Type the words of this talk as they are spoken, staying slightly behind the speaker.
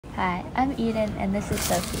Hi, I'm Eden and this is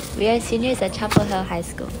Sophie. We are seniors at Chapel Hill High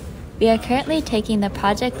School. We are currently taking the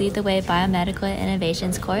Project Lead the Way Biomedical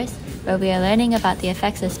Innovations course, where we are learning about the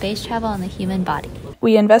effects of space travel on the human body.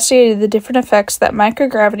 We investigated the different effects that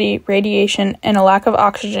microgravity, radiation, and a lack of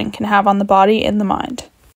oxygen can have on the body and the mind.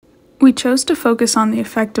 We chose to focus on the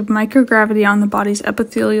effect of microgravity on the body's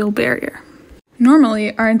epithelial barrier.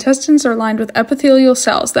 Normally, our intestines are lined with epithelial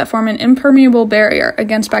cells that form an impermeable barrier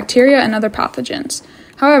against bacteria and other pathogens.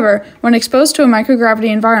 However, when exposed to a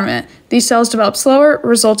microgravity environment, these cells develop slower,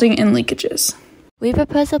 resulting in leakages. We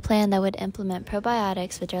propose a plan that would implement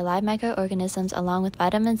probiotics, which are live microorganisms, along with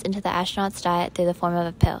vitamins into the astronaut's diet through the form of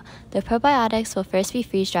a pill. The probiotics will first be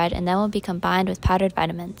freeze-dried and then will be combined with powdered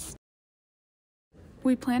vitamins.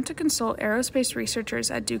 We plan to consult aerospace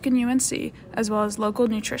researchers at Duke and UNC, as well as local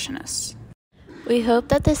nutritionists. We hope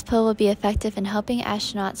that this pill will be effective in helping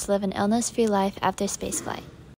astronauts live an illness-free life after spaceflight.